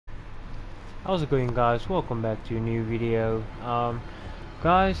How's it going, guys? Welcome back to a new video.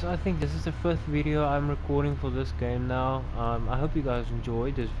 Guys, I think this is the fifth video I'm recording for this game now. I hope you guys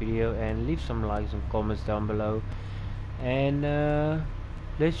enjoyed this video and leave some likes and comments down below, and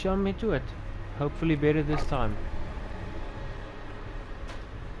let's jump into it. Hopefully better this time.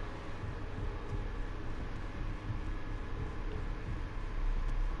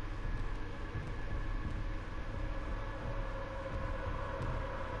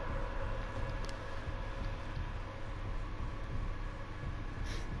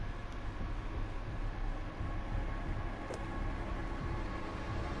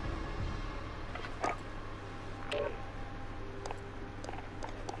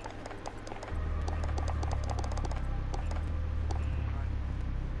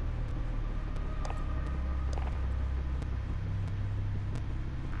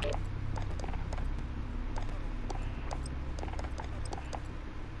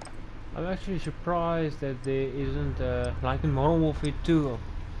 I'm actually surprised that there isn't like in Modern Warfare 2.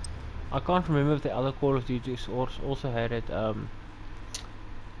 I can't remember if the other Call of Duties also had it.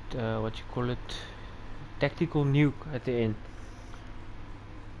 What you call it? Tactical nuke at the end.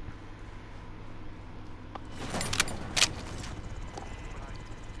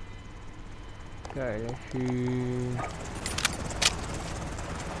 Okay, let's see.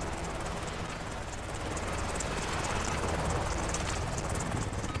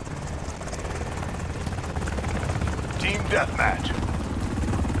 Team Deathmatch.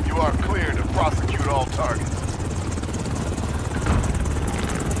 You are clear to prosecute all targets.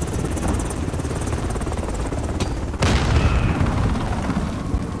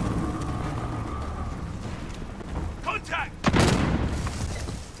 Contact!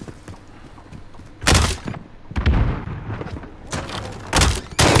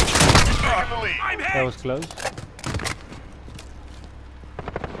 Taking the lead. That was close.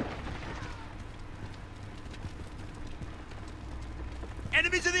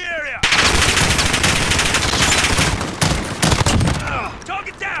 Enemies in the area!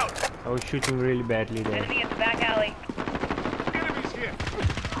 Target down! I was shooting really badly there. Enemy in the back alley. Enemies here!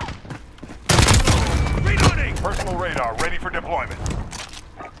 Reloading! Personal radar ready for deployment.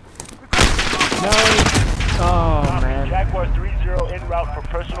 No! Oh man. Jaguar 3-0 en route for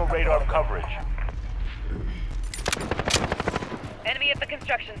personal radar coverage. Enemy at the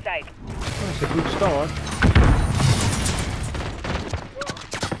construction site. That's a good start.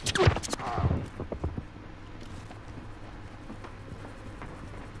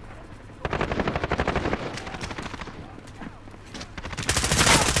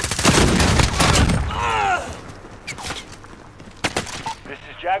 This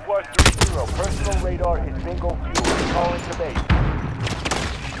is Jaguar 3-0. Personal radar is bingo fuel. Calling to base.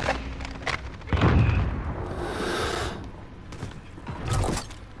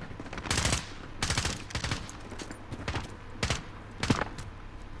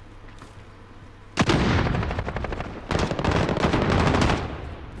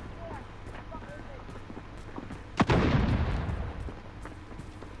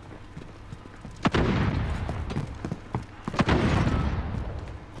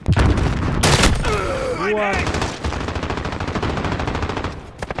 What?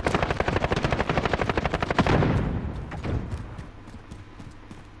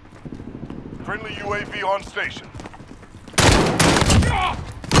 Friendly UAV on station.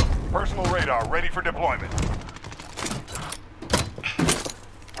 Personal radar ready for deployment.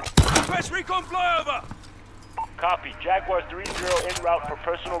 Request recon flyover! Copy. Jaguar 3-0 en route for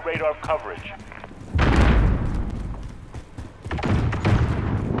personal radar coverage.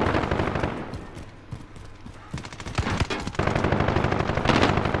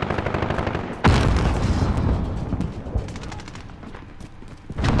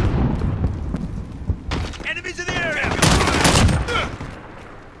 Enemies in the area!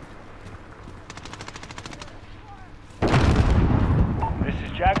 This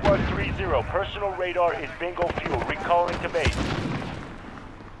is Jaguar 3-0. Personal radar is bingo fuel. Recalling to base.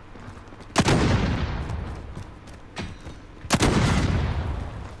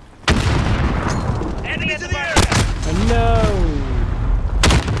 Enemies in the area! No!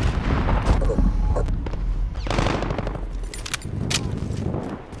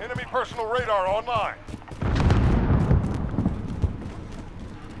 Enemy personal radar online.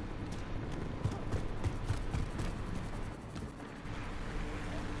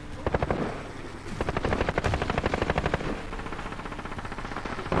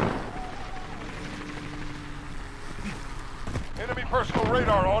 Enemy personal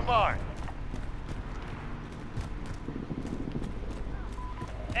radar online.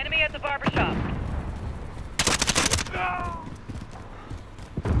 Enemy at the barber shop.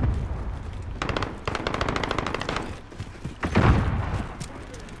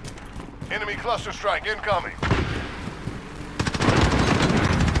 cluster strike incoming.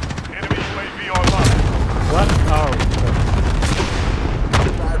 Enemy UAV online. What? Oh.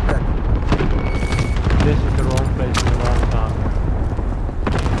 This is the wrong place in the wrong time.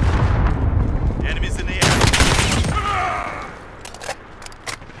 Enemies in the air.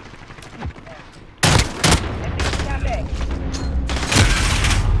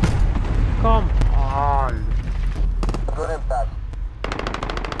 Come on. Good impact.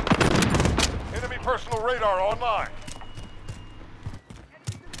 Enemy personal radar online.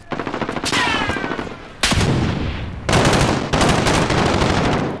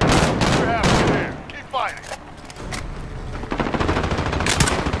 You're halfway there. Keep fighting.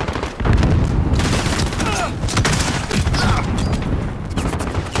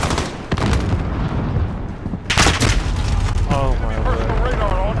 Oh my Personal word.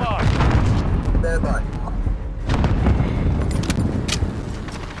 radar online. Stand by.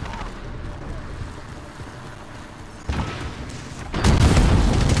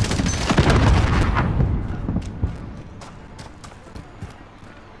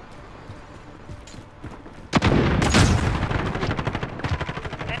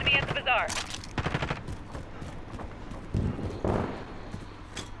 Enemy at the bazaar.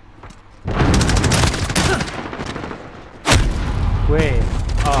 Wait.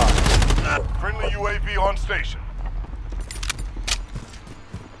 Ah. Friendly UAV on station.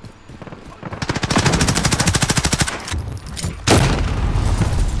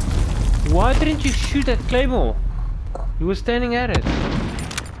 Why didn't you shoot at Claymore? You were standing at it.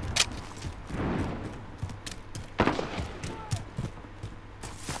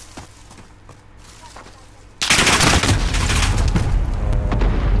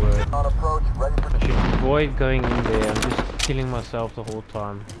 Oh, word. On approach, ready for I should avoid going in there. I'm just killing myself the whole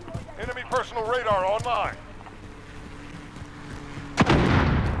time. Enemy personal radar online.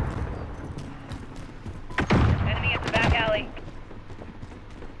 Enemy at the back alley.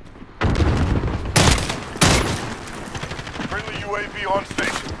 Friendly UAV on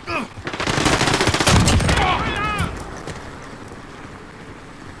station.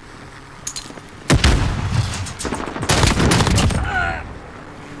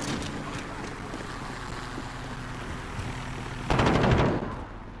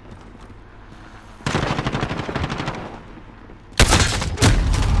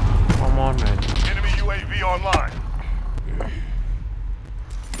 Come on, man. Enemy UAV online.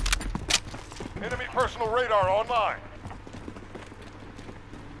 Enemy personal radar online.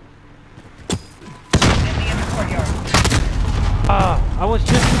 Enemy in the courtyard. Ah, I was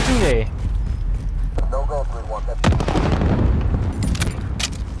just sitting there. no go 3-1. That's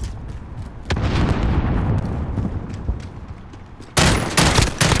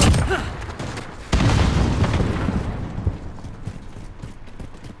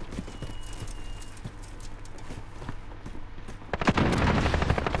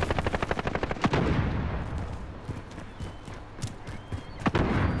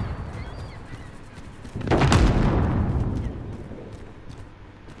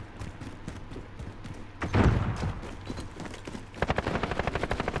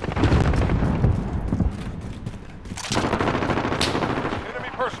Enemy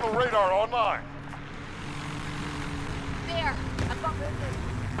personal radar online. There! Above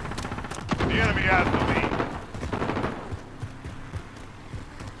The enemy has the lead.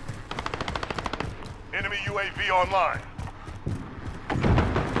 Enemy UAV online.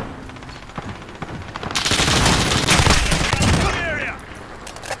 Area.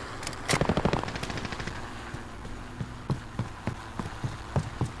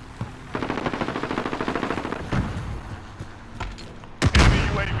 Enemy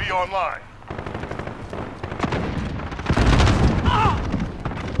UAV online.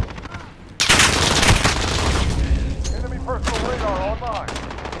 Enemy personal radar online.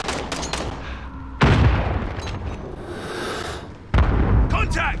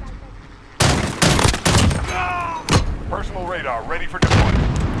 Contact. Personal radar ready for deployment.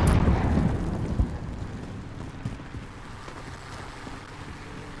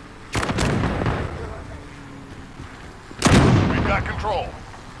 We've got control.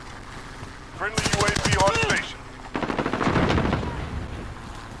 Friendly UAV on station.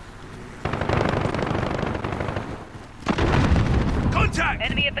 Contact.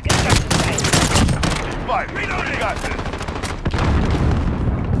 Enemy at the construction site. Keep fighting. We got this.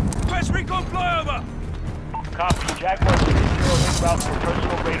 Request recon flyover. copy. Jaguar 3-0 en route for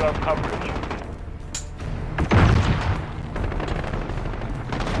personal radar coverage.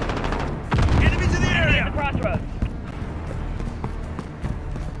 Enemies in the Enemy at area. the crossroads.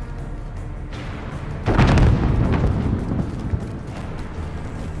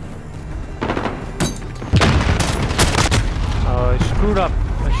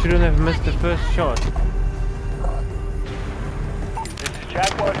 shouldn't have missed the first shot. This is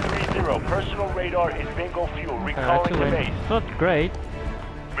Jaguar 3-0. Personal radar is bingo fuel. That's Recalling a to win. base. It's not great.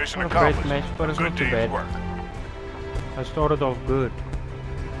 Mission Not a great accomplished. match, but it's Good not too team's bad. work. I started off good.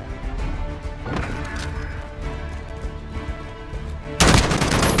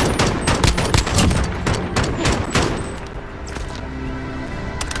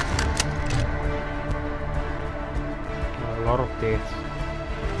 A lot of deaths.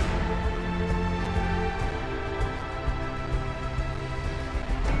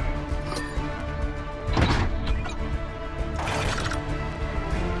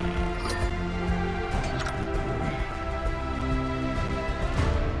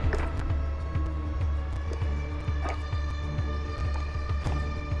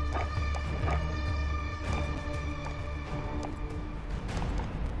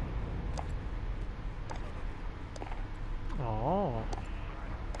 Oh.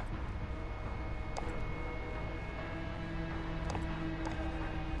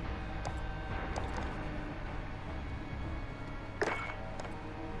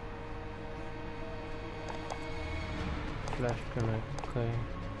 Flash grenade, okay.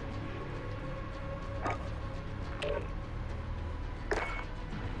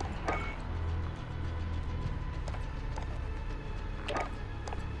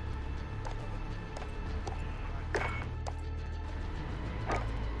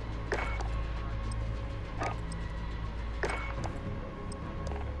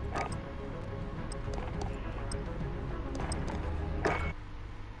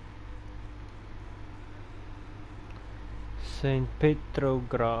 St.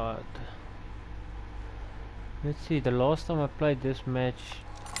 Petrograd. Let's see, the last time I played this match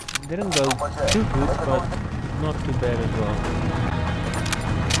didn't go too good, but not too bad as well.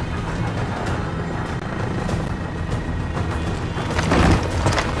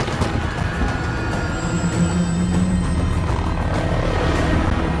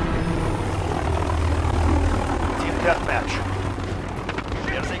 Team deathmatch.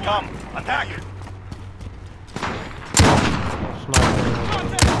 Here they come. Attack!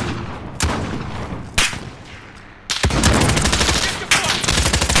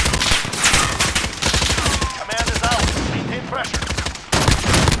 Command is out. Maintain pressure.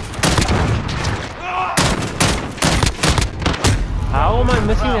 How am I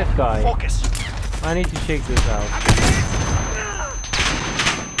missing that guy? Focus. I need to check this out.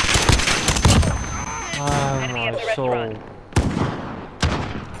 Oh Enemy at my the soul. restaurant.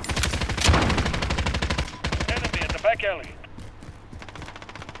 Enemy at the back alley.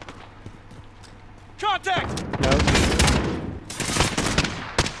 Contact! No.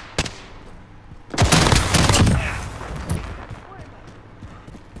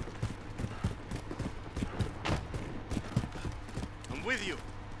 I'm with you.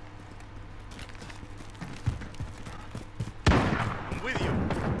 I'm with you.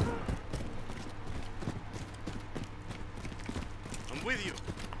 I'm with you.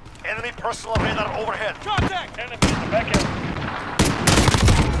 Enemy personal radar overhead. Contact! Enemy at the back alley.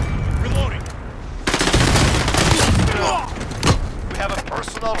 Reloading. We have a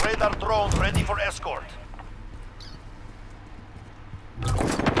personal radar drone ready for escort.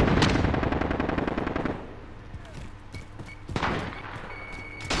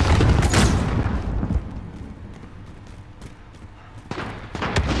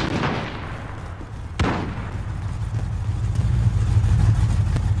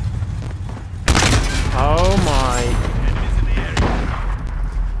 Oh my. Enemies in the area.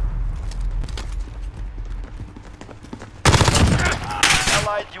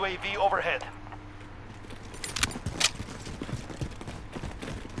 Allied UAV overhead.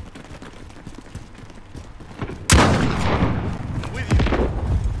 I'm with you.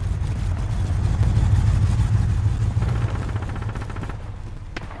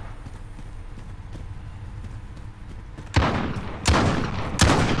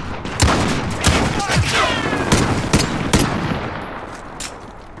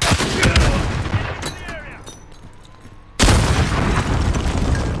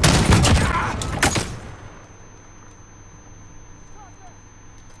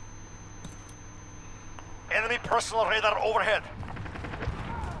 Enemy personal radar overhead.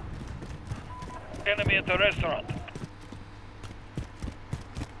 Enemy at the restaurant.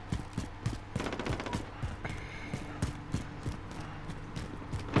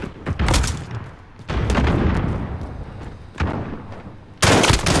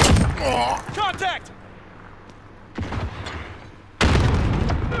 Contact!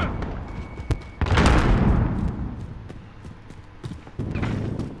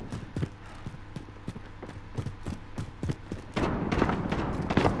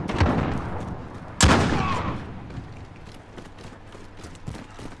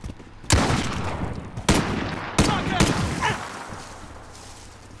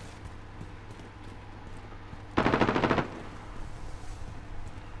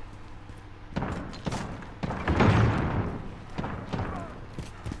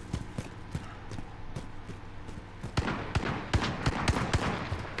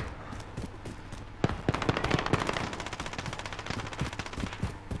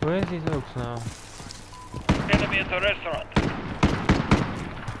 Where's these oaks now? Enemy at the restaurant.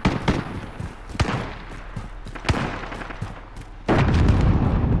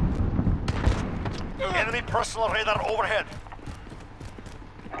 Enemy personal radar overhead.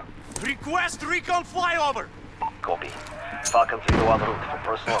 Request recon flyover. Copy. Falcon 301 route for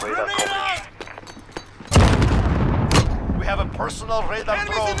personal radar coverage. We have a personal radar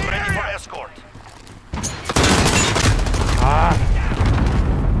Enemies drone in the ready for area. escort. Ah!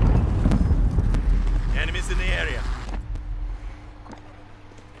 Enemies in the area.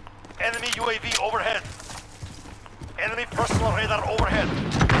 Enemy UAV overhead. Enemy personal radar overhead.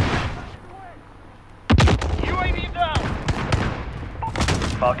 UAV down.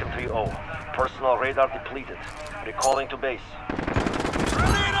 Falcon 3-0. Personal radar depleted. Recalling to base.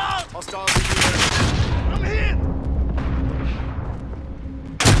 Grenade out! Hostiles in the area. I'm hit!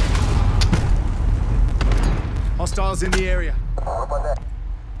 Hostiles in the area.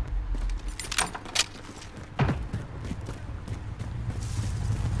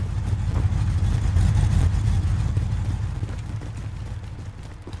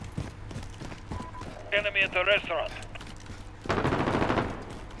 Enemy at the restaurant.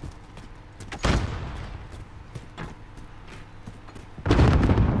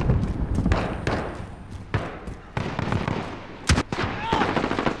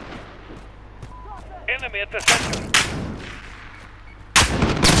 Enemy at the center.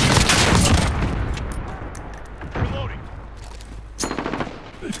 Reloading.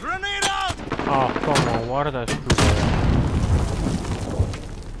 Grenade out! Oh, come on, what did I screw that?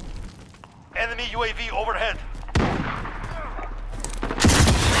 Enemy UAV overhead.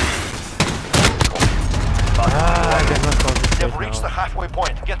 Ah, I get my concentrate They've reached the now. halfway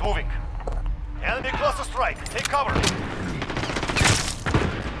point. Get moving. Enemy cluster strike. Take cover.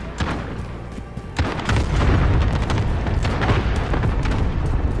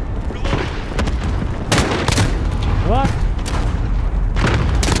 What?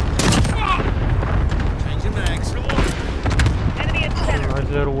 Changing mags. Enemy at the center. What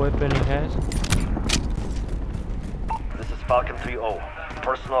little weapon he has? This is Falcon 3-0.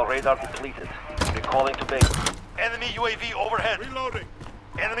 Personal radar depleted. Recalling to base. Enemy UAV overhead. Reloading.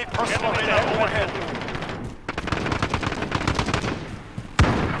 Enemy personal radar overhead.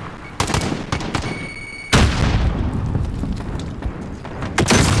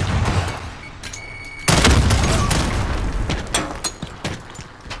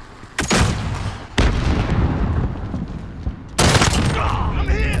 I'm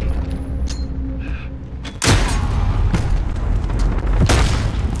hit!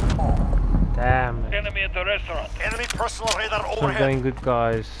 Damn it. Enemy at the restaurant. Enemy personal radar It's not overhead. going good,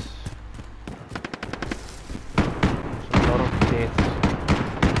 guys. There's a lot of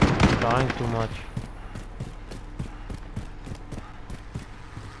deaths. Dying too much.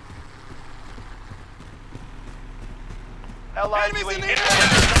 Allied Enemies in UAV. the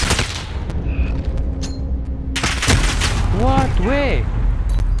What? Where?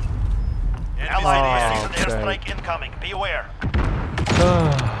 Allied Oh, precision okay. airstrike incoming. Be aware.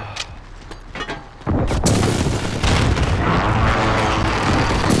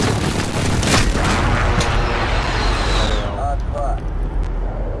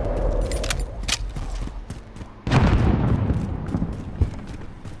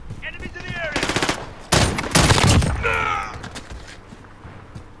 Enemies in the area.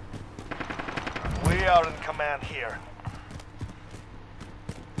 We are in command here.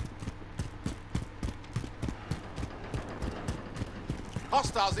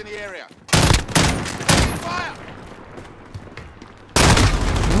 Hostiles in the area. Fire!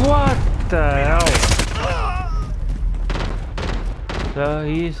 What the hell? So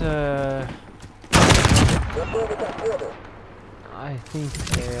he's I think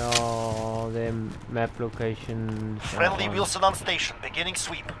they are their map locations. Friendly on- Wilson on station. Beginning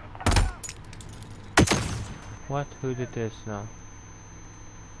sweep. What? Who did this now?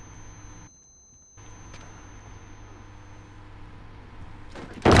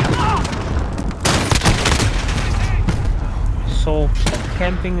 So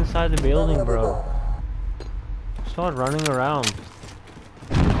camping inside the building, bro. Start running around.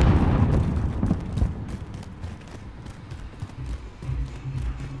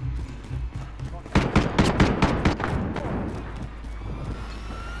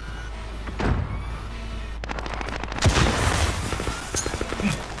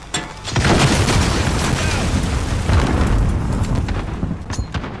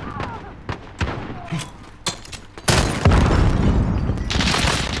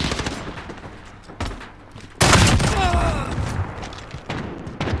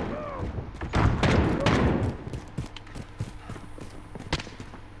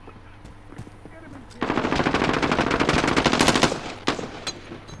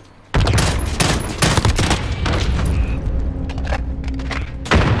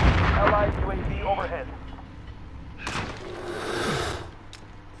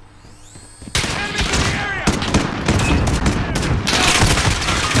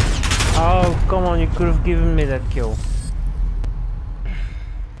 Oh, come on, you could have given me that kill.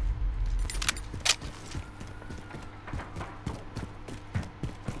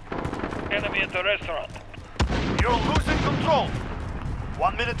 Enemy at the restaurant. You're losing control.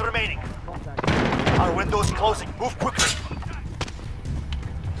 1 minute remaining. Our window's closing. Move quickly.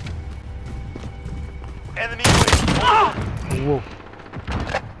 Enemy away. Whoa.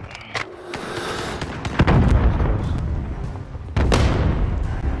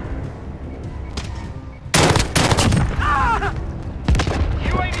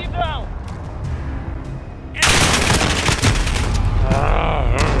 UAV down.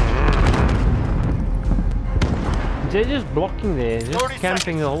 They're just blocking there, just 30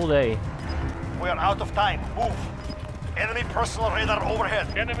 camping the whole day. We are out of time. Move. Enemy personal radar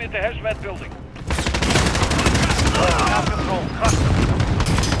overhead. Enemy at the hazmat building. Have control. Crush them.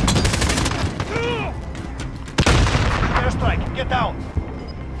 Airstrike. Get down.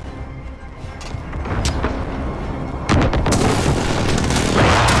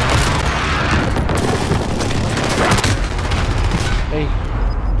 Hey,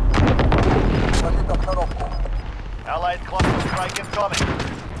 Allied cluster strike incoming.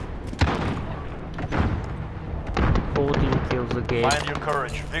 14 kills again. Find your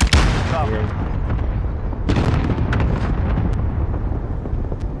courage. Victory will come. Yeah.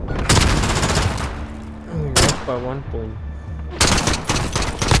 Lost by 1 point.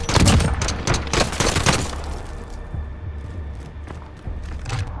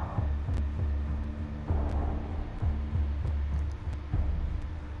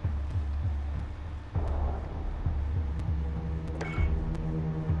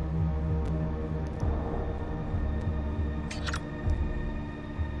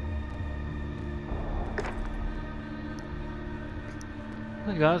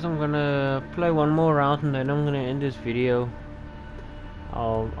 Okay guys, I'm gonna play one more round and then I'm gonna end this video.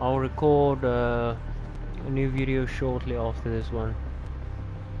 I'll record a new video shortly after this one.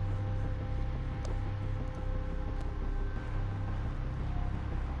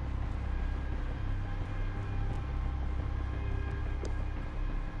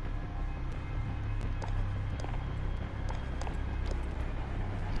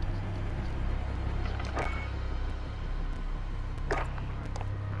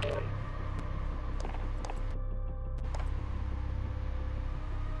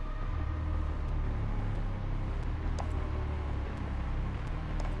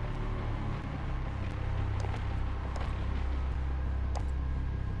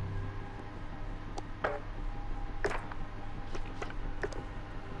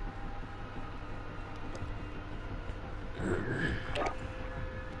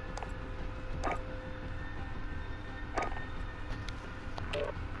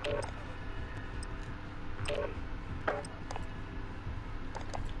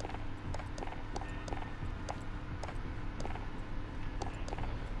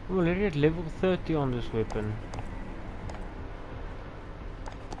 We're already at level 30 on this weapon.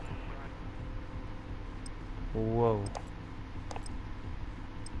 Whoa.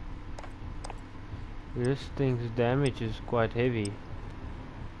 This thing's damage is quite heavy.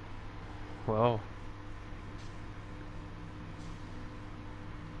 Wow.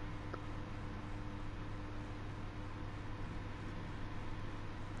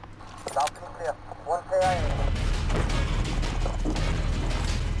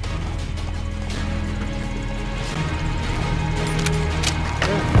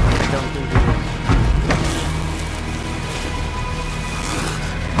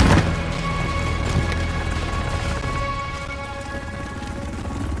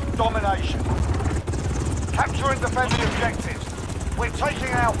 Domination. Capture and defend the objectives. We're taking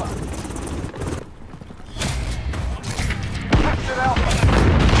Alpha. Captured Alpha.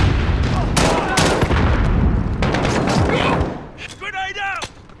 Grenade out!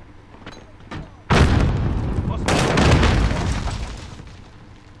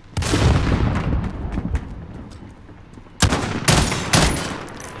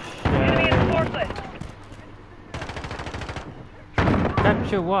 Enemy in the forklift.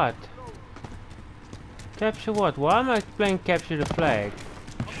 Capture what? Capture what? Why am I playing capture the flag?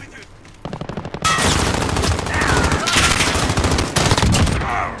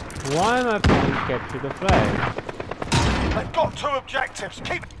 Why am I playing capture the flag? They've got 2 objectives.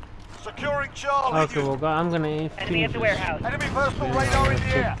 Keep securing Charlie. Okay, well, I'm gonna Enemy finish at the this. warehouse. Enemy personal radar in the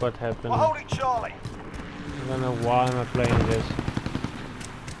air. Check what happened. We're holding Charlie. I don't know why am I playing this.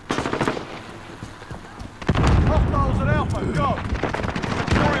 Hostiles at Alpha. Go.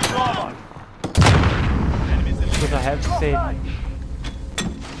 Securing Bravo. Because I have said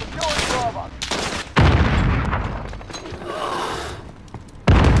Securing Bravo.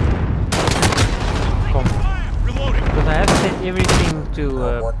 everything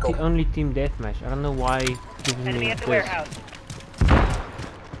to only team deathmatch. I don't know why it's giving me Enemy at the this. warehouse.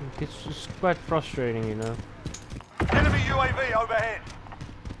 It's just quite frustrating, you know. Enemy UAV overhead.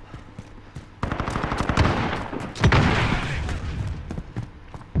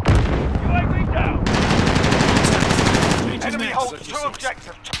 UAV down. Enemy holds 2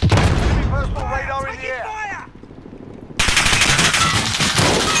 objectives. Enemy personal radar in the air.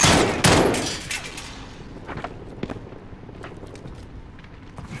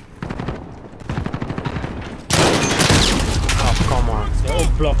 Oh, come on. They're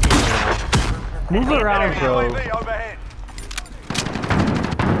all blocking me now. Move around, Enemy bro. UAV overhead.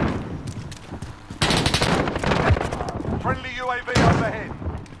 Friendly UAV overhead.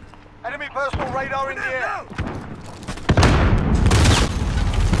 Enemy personal radar in the air.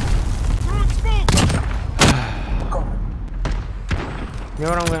 You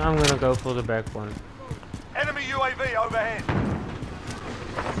know what? I'm gonna go for the back one. Enemy UAV overhead.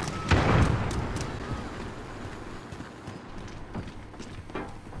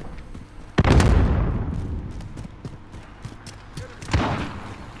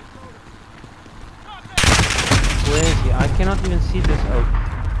 Where is he? I cannot even see this.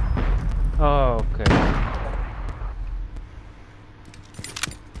 Oh, okay.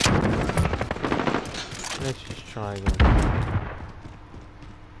 Let's just try again.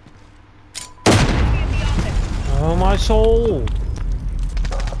 Oh my soul!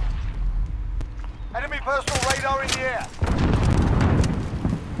 Enemy personal radar in the air.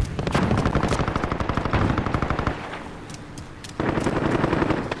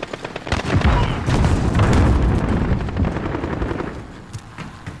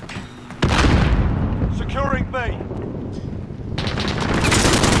 Securing B.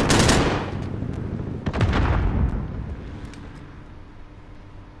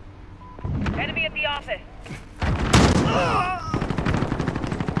 Enemy at the office.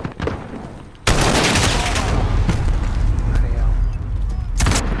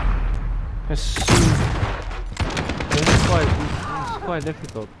 It's quite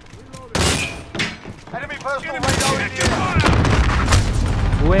difficult. Enemy personal radar in the air.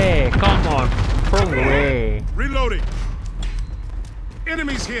 Where? Come on! From where? Reloading.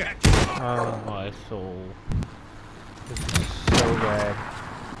 Enemies here. Oh my soul. This is so bad.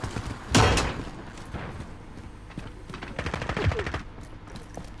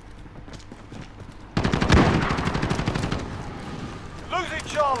 Losing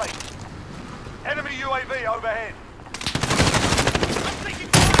Charlie. Enemy UAV overhead.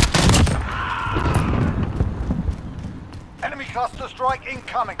 Enemy cluster strike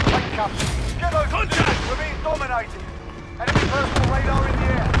incoming. Take cover. Get those positions. We're being dominated. Enemy personal radar in the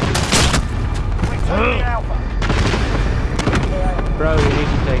air. We're taking Alpha. Bro, you need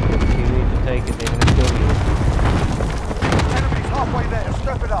to take it. You need to take it. They're gonna kill you. Enemy's halfway there.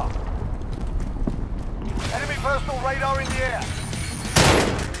 Step it up. Enemy personal radar in the air.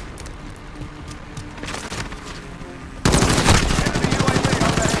 Enemy UAV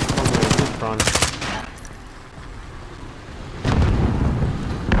overhead. Come on, just run.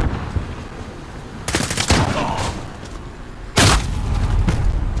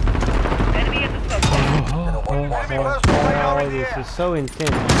 Enemy at the smoke. Oh, this is so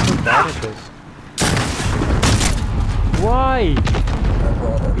intense. I'm so bad at this. Why?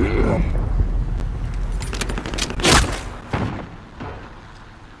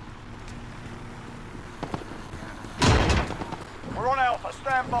 We're on Alpha.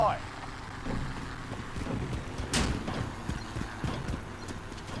 Stand by.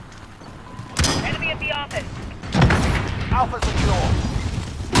 Enemy at the office. Alpha secure.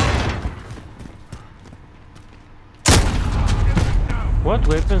 What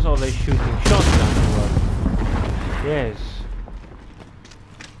weapons are they shooting? Shotguns or what? Yes.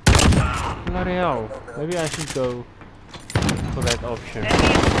 Bloody hell. Maybe I should go for that option. Enemy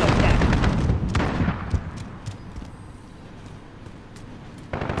at the smoke deck.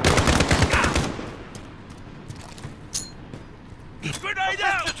 Grenade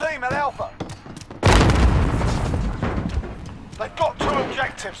out! Assist your team at Alpha. They've got 2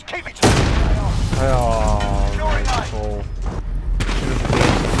 objectives. Keep it to them. Oh, Securing my A. soul.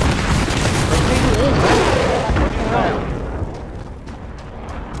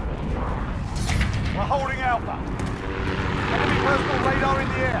 We're holding Alpha. Enemy personal radar in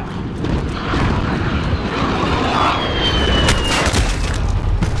the air.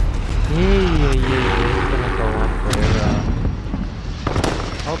 Yeah. It's gonna go on forever.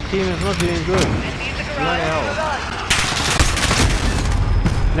 Our team is not doing good. Enemy in the Bloody garage. hell.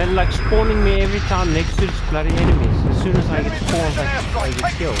 They're like spawning me every time next to these bloody enemies. As soon as I get spawned, I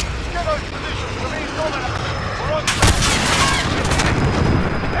get killed. Get those positions. We're being dominated. We're on.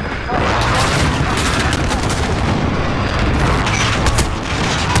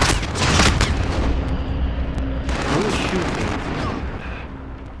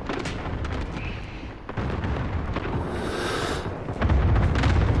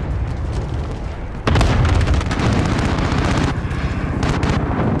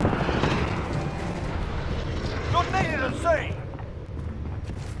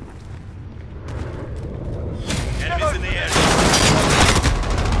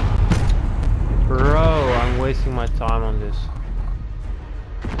 wasting my time on this.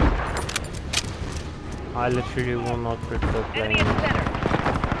 I literally will not prefer playing. Enemy in the center.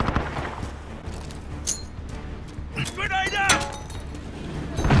 Grenade out!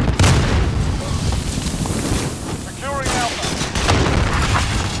 Securing Alpha.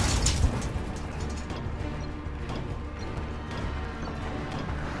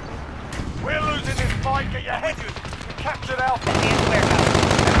 We're losing this fight. Get your head in. We captured Alpha. Enemy in the warehouse.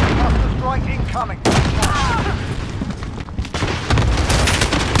 Cluster strike incoming.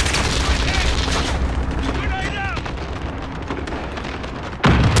 Grenade out!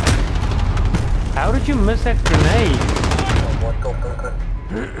 How did you miss that grenade?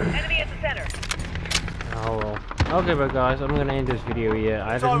 Enemy at the center. Oh well. Okay, but guys, I'm gonna end this video here.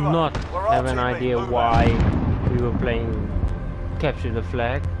 I It's did over. not We're have an ultimately idea moving. why we were playing Capture the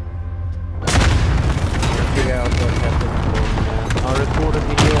Flag. I'll figure out what happened. And, I'll record a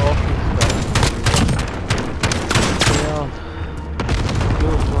video of this stuff. Yeah.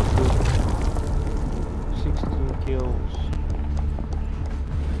 Kills not good. 16 kills.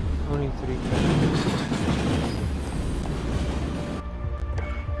 Only 3 kills.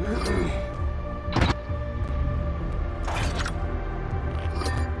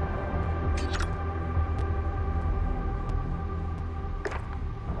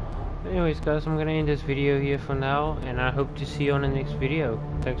 Anyways guys, I'm gonna end this video here for now, and I hope to see you on the next video.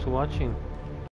 Thanks for watching.